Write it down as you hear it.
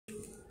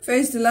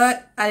Praise the Lord.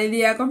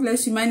 Hallelujah. God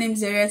bless you. My name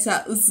is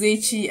Arietta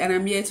Uzechi, and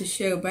I'm here to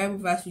share a Bible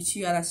verse with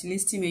you. And as you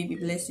listen, may you be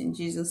blessed in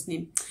Jesus'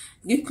 name.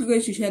 Give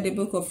courage to share the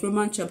book of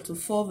Romans chapter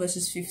 4,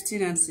 verses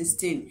 15 and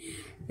 16.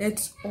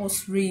 Let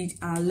us read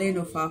and learn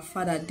of our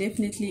Father.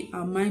 Definitely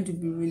our mind will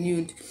be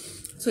renewed.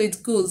 So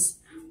it goes,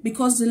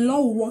 because the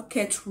law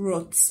worketh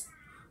wrath,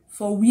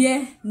 for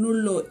where no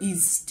law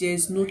is, there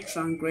is no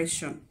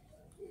transgression.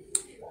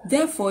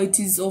 Therefore it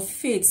is of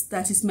faith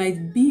that it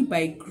might be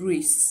by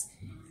grace,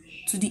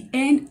 to the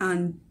end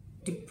and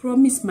the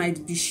promise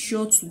might be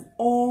sure to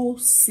all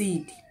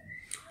seed,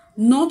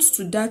 not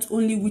to that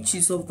only which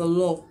is of the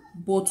law,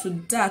 but to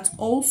that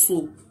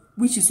also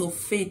which is of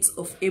faith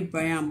of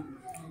Abraham,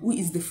 who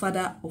is the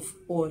father of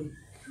all.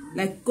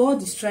 Like,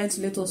 God is trying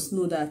to let us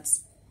know that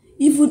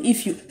even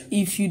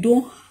if you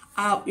don't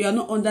have, you are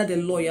not under the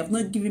law, you have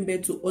not given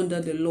birth to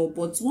under the law,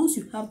 but once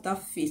you have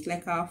that faith,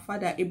 like our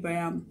father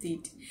Abraham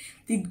did,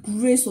 the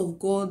grace of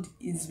God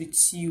is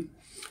with you.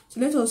 So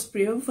let us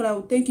pray. Father,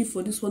 we thank you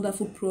for this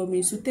wonderful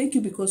promise. We thank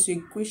you because you're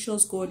a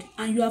gracious God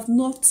and you have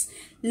not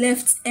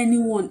left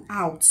anyone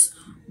out.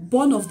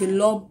 Born of the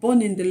law,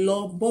 born in the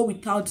law, born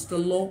without the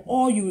law.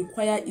 All you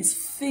require is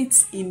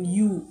faith in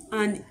you,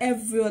 and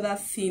every other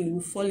thing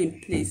will fall in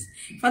place.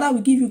 Father,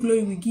 we give you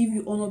glory, we give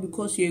you honor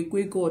because you're a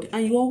great God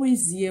and you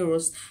always hear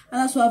us.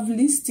 And as we have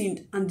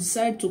listened and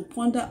decided to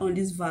ponder on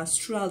this verse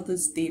throughout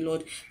this day,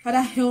 Lord,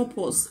 Father, help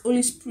us.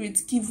 Holy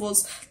Spirit, give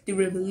us the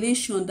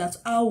revelation that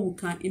how we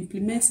can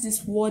implement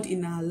this word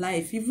in our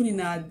life, even in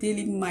our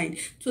daily mind,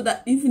 so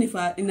that even if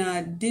in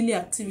our daily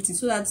activity,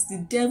 so that the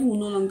devil will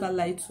no longer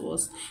lie to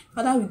us.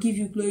 Father, we give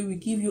you glory, we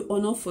give you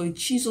honor, for in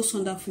Jesus'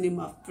 wonderful name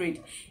I've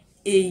prayed.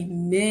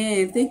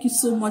 Amen. Thank you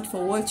so much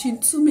for watching.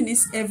 2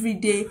 minutes every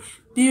day.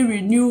 Be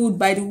renewed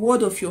by the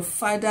word of your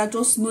Father,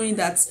 just knowing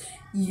that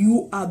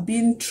you are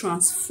being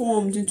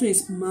transformed into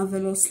his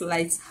marvelous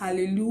light.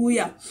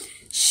 Hallelujah.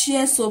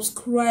 Share,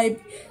 subscribe.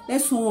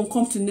 Let someone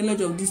come to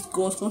knowledge of this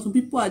gospel. Some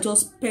people are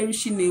just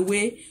perishing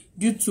away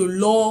due to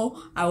law.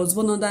 I was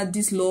born under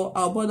this law,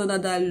 I was born under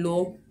that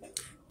law.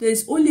 There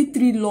is only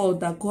 3 laws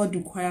that God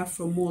requires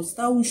from us: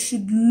 that we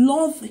should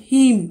love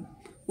him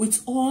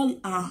with all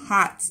our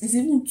hearts. There's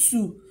even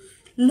 2.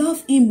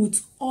 Love him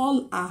with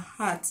all our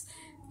hearts.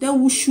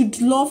 Then we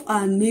should love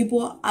our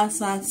neighbor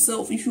as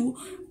ourselves. If you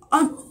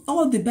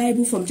all the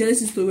Bible from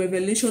Genesis to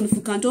Revelation, if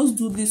we can just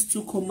do these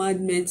 2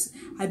 commandments,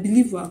 I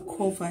believe we are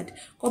covered.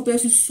 God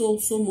bless you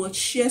so much.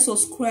 Share,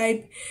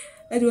 subscribe.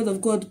 Let the word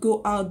of God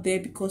go out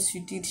there because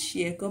you did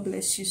share. God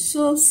bless you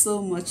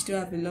so much. Do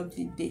have a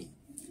lovely day.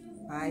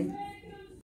 Bye.